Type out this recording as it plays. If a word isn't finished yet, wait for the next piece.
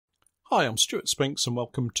Hi, I'm Stuart Spinks and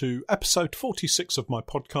welcome to episode 46 of my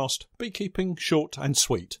podcast, Beekeeping Short and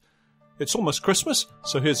Sweet. It's almost Christmas,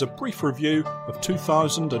 so here's a brief review of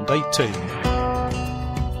 2018.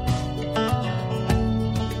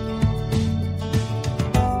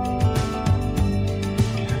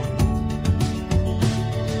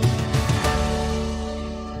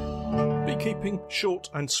 Beekeeping Short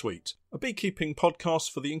and Sweet, a beekeeping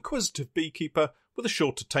podcast for the inquisitive beekeeper with a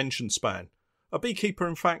short attention span. A beekeeper,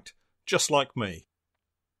 in fact, just like me.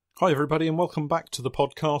 Hi everybody and welcome back to the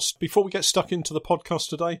podcast. Before we get stuck into the podcast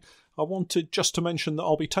today, I wanted just to mention that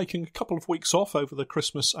I'll be taking a couple of weeks off over the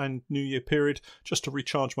Christmas and New Year period just to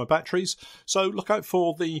recharge my batteries. So look out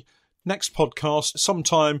for the next podcast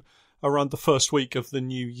sometime around the first week of the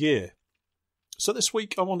new year. So this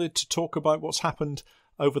week I wanted to talk about what's happened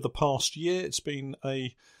over the past year. It's been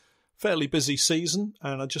a fairly busy season,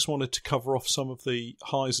 and I just wanted to cover off some of the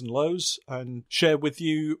highs and lows and share with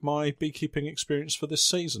you my beekeeping experience for this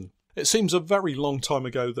season. It seems a very long time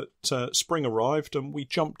ago that spring arrived, and we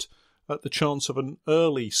jumped at the chance of an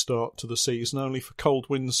early start to the season, only for cold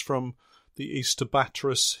winds from the east to batter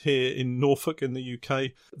us here in Norfolk in the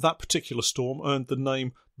UK. That particular storm earned the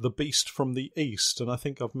name the Beast from the East, and I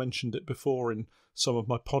think I've mentioned it before in some of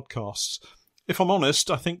my podcasts. If I'm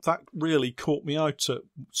honest, I think that really caught me out at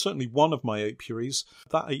certainly one of my apiaries.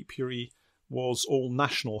 That apiary was all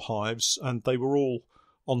national hives, and they were all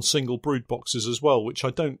on single brood boxes as well, which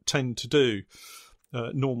I don't tend to do.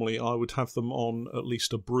 Normally I would have them on at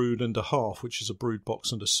least a brood and a half, which is a brood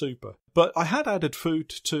box and a super. But I had added food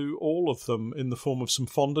to all of them in the form of some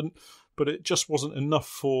fondant, but it just wasn't enough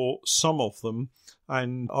for some of them,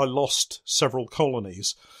 and I lost several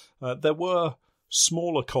colonies. There were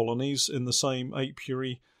smaller colonies in the same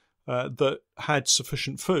apiary that had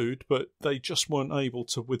sufficient food, but they just weren't able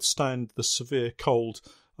to withstand the severe cold,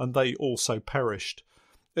 and they also perished.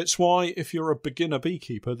 It's why, if you're a beginner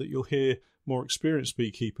beekeeper, that you'll hear more experienced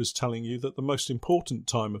beekeepers telling you that the most important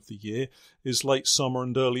time of the year is late summer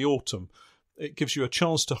and early autumn. It gives you a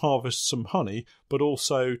chance to harvest some honey, but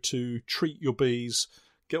also to treat your bees,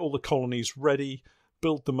 get all the colonies ready,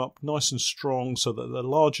 build them up nice and strong so that they're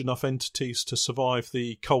large enough entities to survive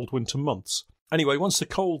the cold winter months. Anyway, once the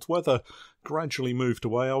cold weather gradually moved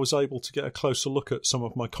away, I was able to get a closer look at some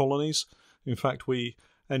of my colonies. In fact, we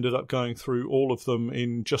ended up going through all of them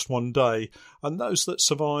in just one day, and those that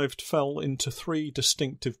survived fell into three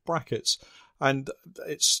distinctive brackets. And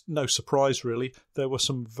it's no surprise, really. There were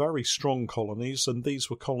some very strong colonies, and these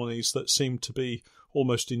were colonies that seemed to be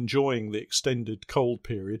almost enjoying the extended cold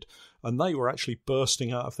period, and they were actually bursting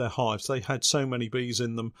out of their hives. They had so many bees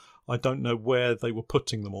in them, I don't know where they were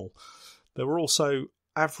putting them all. There were also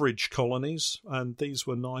average colonies, and these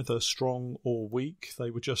were neither strong or weak.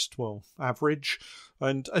 They were just, average.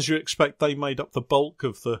 And as you expect, they made up the bulk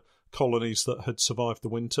of the colonies that had survived the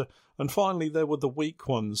winter. And finally, there were the weak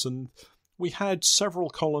ones, and we had several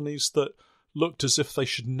colonies that looked as if they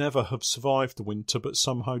should never have survived the winter, but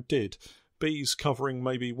somehow did. Bees covering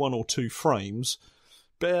maybe one or two frames,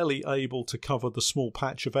 barely able to cover the small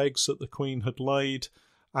patch of eggs that the queen had laid,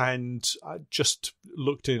 and just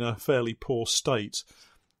looked in a fairly poor state.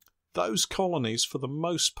 Those colonies, for the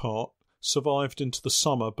most part, survived into the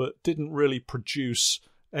summer, but didn't really produce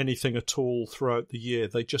anything at all throughout the year.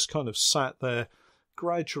 They just kind of sat there,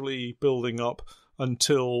 gradually building up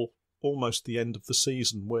until almost the end of the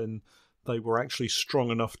season, when they were actually strong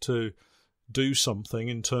enough to do something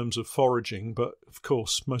in terms of foraging, but of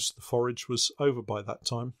course most of the forage was over by that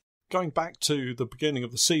time. Going back to the beginning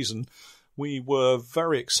of the season, we were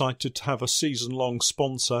very excited to have a season-long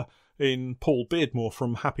sponsor in Paul Beardmore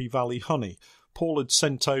from Happy Valley Honey. Paul had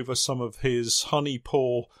sent over some of his honey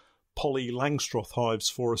pour poly Langstroth hives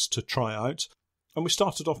for us to try out, and we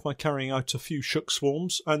started off by carrying out a few shook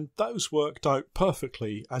swarms, and those worked out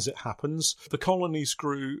perfectly as it happens. The colonies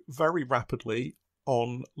grew very rapidly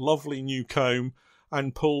on lovely new comb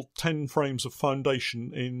and pulled 10 frames of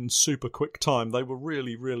foundation in super quick time. They were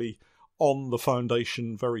really on the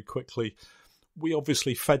foundation very quickly. We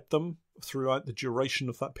obviously fed them throughout the duration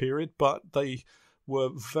of that period, but they were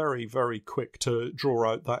very quick to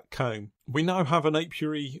draw out that comb. We now have an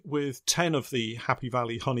apiary with 10 of the Happy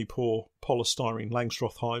Valley Honey Pour polystyrene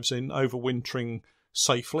Langstroth hives in, overwintering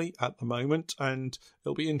safely at the moment, and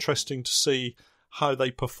it'll be interesting to see how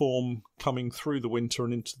they perform coming through the winter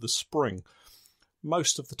and into the spring.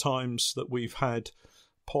 Most of the times that we've had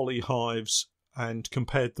poly hives and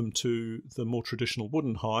compared them to the more traditional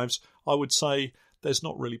wooden hives, I would say there's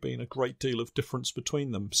not really been a great deal of difference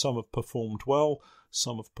between them. Some have performed well,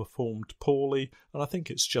 some have performed poorly, and I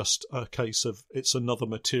think it's just a case of it's another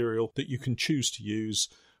material that you can choose to use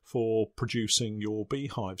for producing your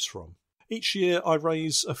beehives from. Each year I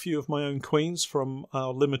raise a few of my own queens from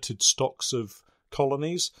our limited stocks of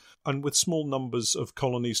colonies, and with small numbers of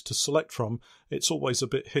colonies to select from, it's always a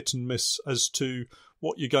bit hit and miss as to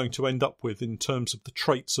what you're going to end up with in terms of the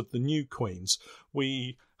traits of the new queens.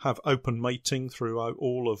 We have open mating throughout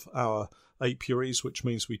all of our apiaries, which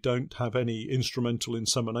means we don't have any instrumental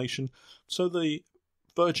insemination, so the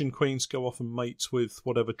virgin queens go off and mate with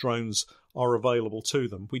whatever drones are available to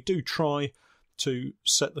them. We do try to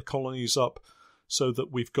set the colonies up so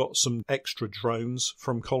that we've got some extra drones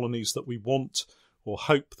from colonies that we want or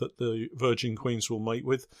hope that the virgin queens will mate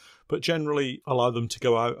with, but generally allow them to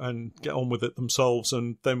go out and get on with it themselves,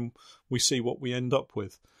 and then we see what we end up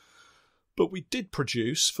with. But we did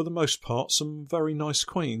produce, for the most part, some very nice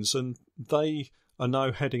queens, and they are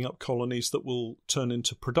now heading up colonies that will turn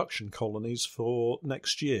into production colonies for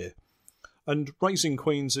next year. And raising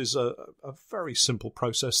queens is a very simple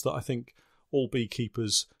process that I think all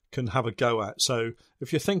beekeepers can have a go at. So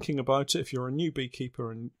if you're thinking about it, if you're a new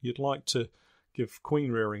beekeeper and you'd like to give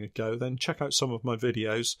queen rearing a go, then check out some of my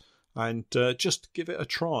videos and just give it a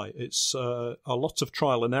try. It's a lot of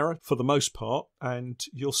trial and error for the most part, and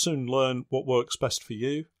you'll soon learn what works best for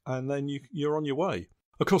you, and then you're on your way.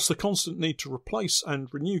 Of course, the constant need to replace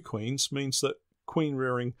and renew queens means that queen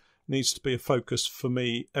rearing needs to be a focus for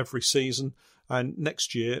me every season, and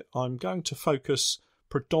next year I'm going to focus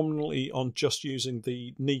predominantly on just using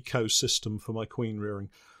the Nico system for my queen rearing.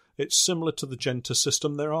 It's similar to the Genta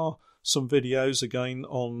system. There are some videos again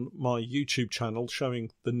on my YouTube channel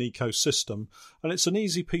showing the Nico system, and it's an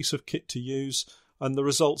easy piece of kit to use, and the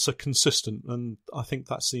results are consistent, and I think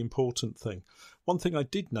that's the important thing. One thing I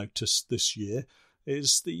did notice this year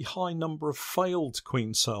is the high number of failed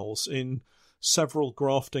queen cells in several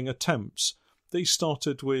grafting attempts. These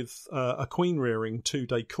started with a queen rearing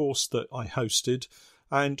 2-day course that I hosted,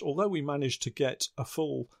 and although we managed to get a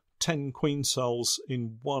full 10 queen cells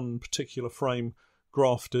in one particular frame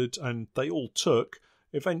grafted, and they all took,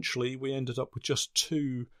 eventually we ended up with just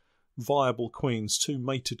 2 viable queens, 2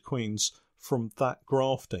 mated queens from that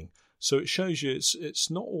grafting. So it shows you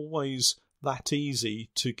it's not always that easy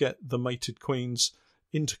to get the mated queens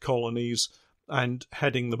into colonies and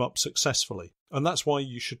heading them up successfully. And that's why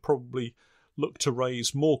you should probably look to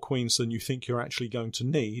raise more queens than you think you're actually going to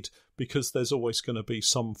need, because there's always going to be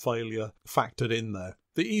some failure factored in there.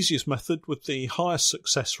 The easiest method with the highest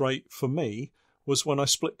success rate for me was when I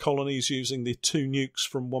split colonies using the 2 nukes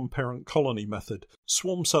from 1 parent colony method.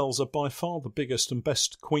 Swarm cells are by far the biggest and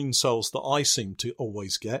best queen cells that I seem to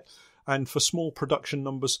always get, and for small production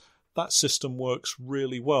numbers that system works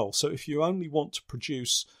really well. So if you only want to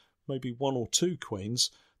produce maybe 1 or 2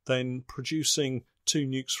 queens, then producing 2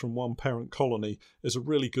 nukes from 1 parent colony is a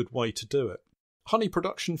really good way to do it. Honey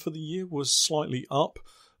production for the year was slightly up.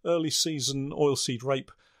 Early season oilseed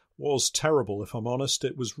rape was terrible, if I'm honest.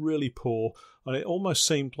 It was really poor, and it almost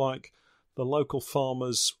seemed like the local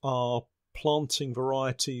farmers are planting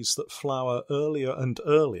varieties that flower earlier and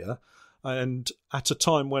earlier, and at a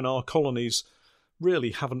time when our colonies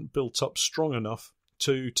really haven't built up strong enough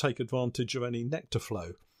to take advantage of any nectar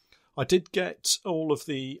flow. I did get all of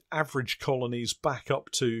the average colonies back up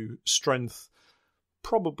to strength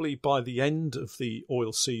probably by the end of the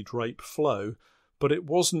oilseed rape flow, but it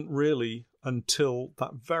wasn't really until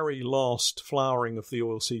that very last flowering of the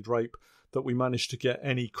oilseed rape that we managed to get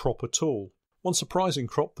any crop at all. One surprising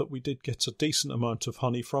crop that we did get a decent amount of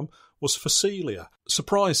honey from was Phacelia.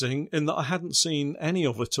 Surprising in that I hadn't seen any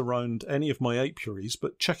of it around any of my apiaries,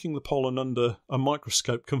 but checking the pollen under a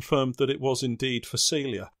microscope confirmed that it was indeed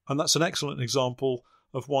Phacelia. And that's an excellent example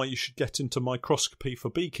of why you should get into microscopy for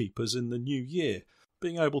beekeepers in the new year.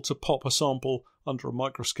 Being able to pop a sample under a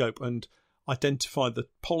microscope and identify the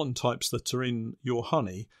pollen types that are in your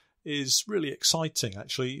honey is really exciting,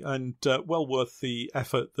 actually, and well worth the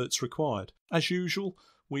effort that's required. As usual,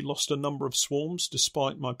 we lost a number of swarms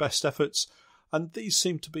despite my best efforts, and these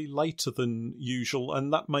seem to be later than usual,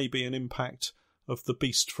 and that may be an impact of the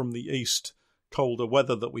beast from the east, colder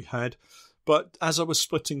weather that we had. But as I was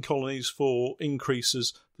splitting colonies for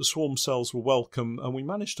increases, the swarm cells were welcome, and we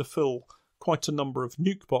managed to fill quite a number of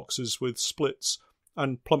nuke boxes with splits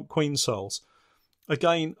and plump queen cells.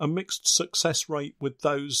 Again, a mixed success rate with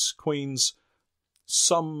those queens.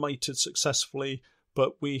 Some mated successfully,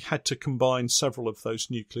 but we had to combine several of those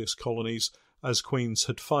nucleus colonies as queens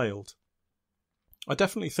had failed. I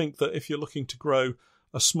definitely think that if you're looking to grow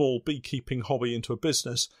a small beekeeping hobby into a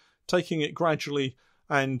business, taking it gradually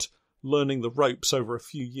and learning the ropes over a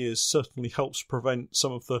few years certainly helps prevent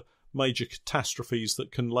some of the major catastrophes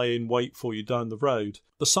that can lay in wait for you down the road.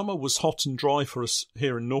 The summer was hot and dry for us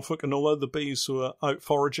here in Norfolk, and although the bees were out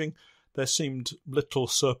foraging, there seemed little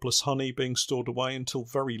surplus honey being stored away until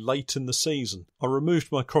very late in the season. I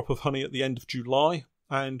removed my crop of honey at the end of July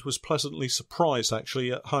and was pleasantly surprised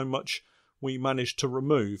actually at how much we managed to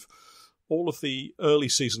remove. All of the early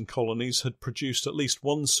season colonies had produced at least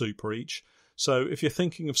one super each, so if you're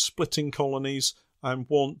thinking of splitting colonies and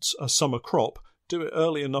want a summer crop, do it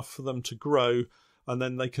early enough for them to grow, and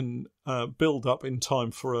then they can build up in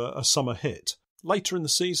time for a summer hit. Later in the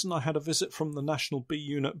season, I had a visit from the National Bee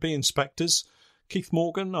Unit bee inspectors. Keith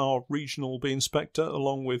Morgan, our regional bee inspector,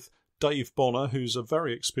 along with Dave Bonner, who's a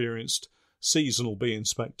very experienced seasonal bee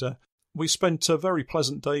inspector. We spent a very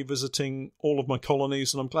pleasant day visiting all of my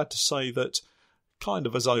colonies, and I'm glad to say that, kind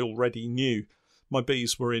of as I already knew, my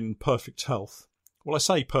bees were in perfect health. Well, I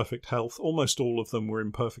say perfect health, almost all of them were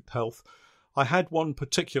in perfect health. I had one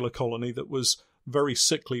particular colony that was very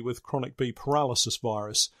sickly with chronic bee paralysis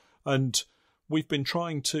virus, and we've been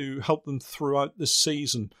trying to help them throughout this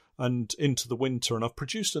season and into the winter, and I've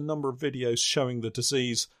produced a number of videos showing the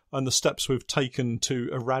disease and the steps we've taken to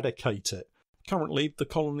eradicate it. Currently, the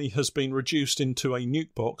colony has been reduced into a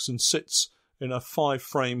nuke box and sits in a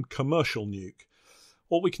 5-frame commercial nuke.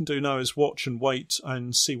 All we can do now is watch and wait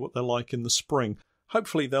and see what they're like in the spring.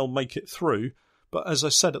 Hopefully they'll make it through, but as I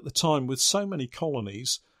said at the time, with so many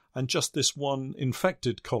colonies and just this one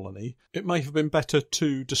infected colony, it may have been better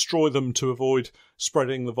to destroy them to avoid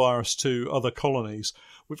spreading the virus to other colonies.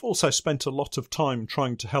 We've also spent a lot of time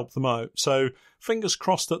trying to help them out, so fingers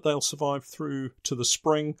crossed that they'll survive through to the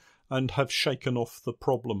spring and have shaken off the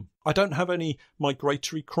problem. I don't have any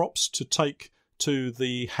migratory crops to take to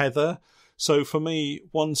the heather, so for me,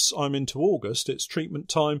 once I'm into August, it's treatment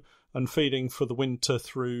time and feeding for the winter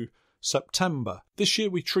through September. This year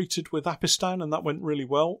we treated with Apistan and that went really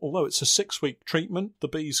well. Although it's a 6-week treatment, the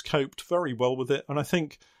bees coped very well with it, and I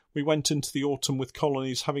think we went into the autumn with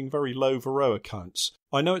colonies having very low Varroa counts.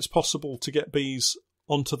 I know it's possible to get bees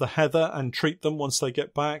onto the heather and treat them once they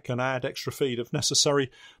get back and add extra feed if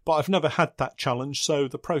necessary, but I've never had that challenge, so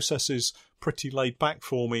the process is pretty laid back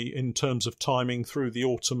for me in terms of timing through the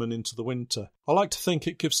autumn and into the winter. I like to think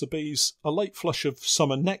it gives the bees a late flush of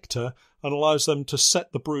summer nectar and allows them to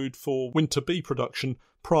set the brood for winter bee production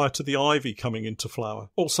prior to the ivy coming into flower.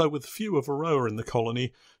 Also, with fewer Varroa in the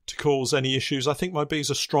colony to cause any issues, I think my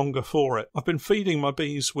bees are stronger for it. I've been feeding my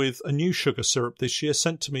bees with a new sugar syrup this year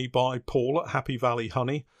sent to me by Paul at Happy Valley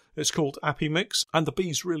Honey. It's called Appy Mix, and the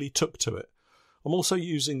bees really took to it. I'm also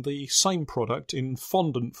using the same product in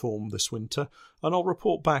fondant form this winter, and I'll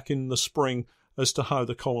report back in the spring as to how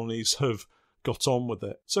the colonies have got on with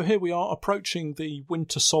it. So here we are approaching the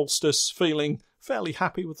winter solstice, feeling fairly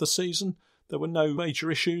happy with the season. There were no major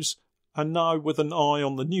issues, and now with an eye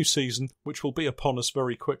on the new season, which will be upon us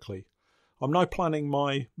very quickly. I'm now planning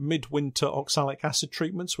my midwinter oxalic acid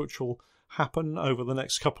treatments, which will happen over the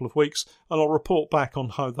next couple of weeks, and I'll report back on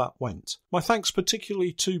how that went. My thanks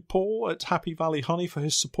particularly to Paul at Happy Valley Honey for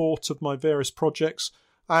his support of my various projects,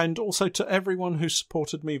 and also to everyone who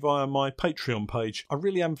supported me via my Patreon page. I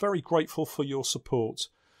really am very grateful for your support.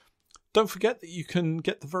 Don't forget that you can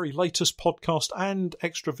get the very latest podcast and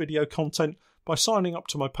extra video content by signing up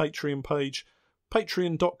to my Patreon page,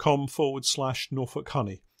 patreon.com/Norfolk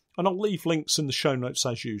Honey, and I'll leave links in the show notes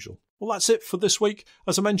as usual. Well, that's it for this week.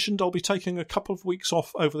 As I mentioned, I'll be taking a couple of weeks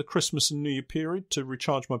off over the Christmas and New Year period to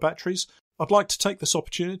recharge my batteries. I'd like to take this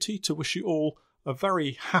opportunity to wish you all a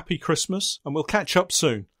very happy Christmas, and we'll catch up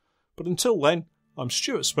soon. But until then, I'm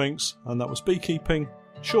Stuart Spinks, and that was Beekeeping,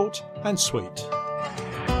 short and sweet.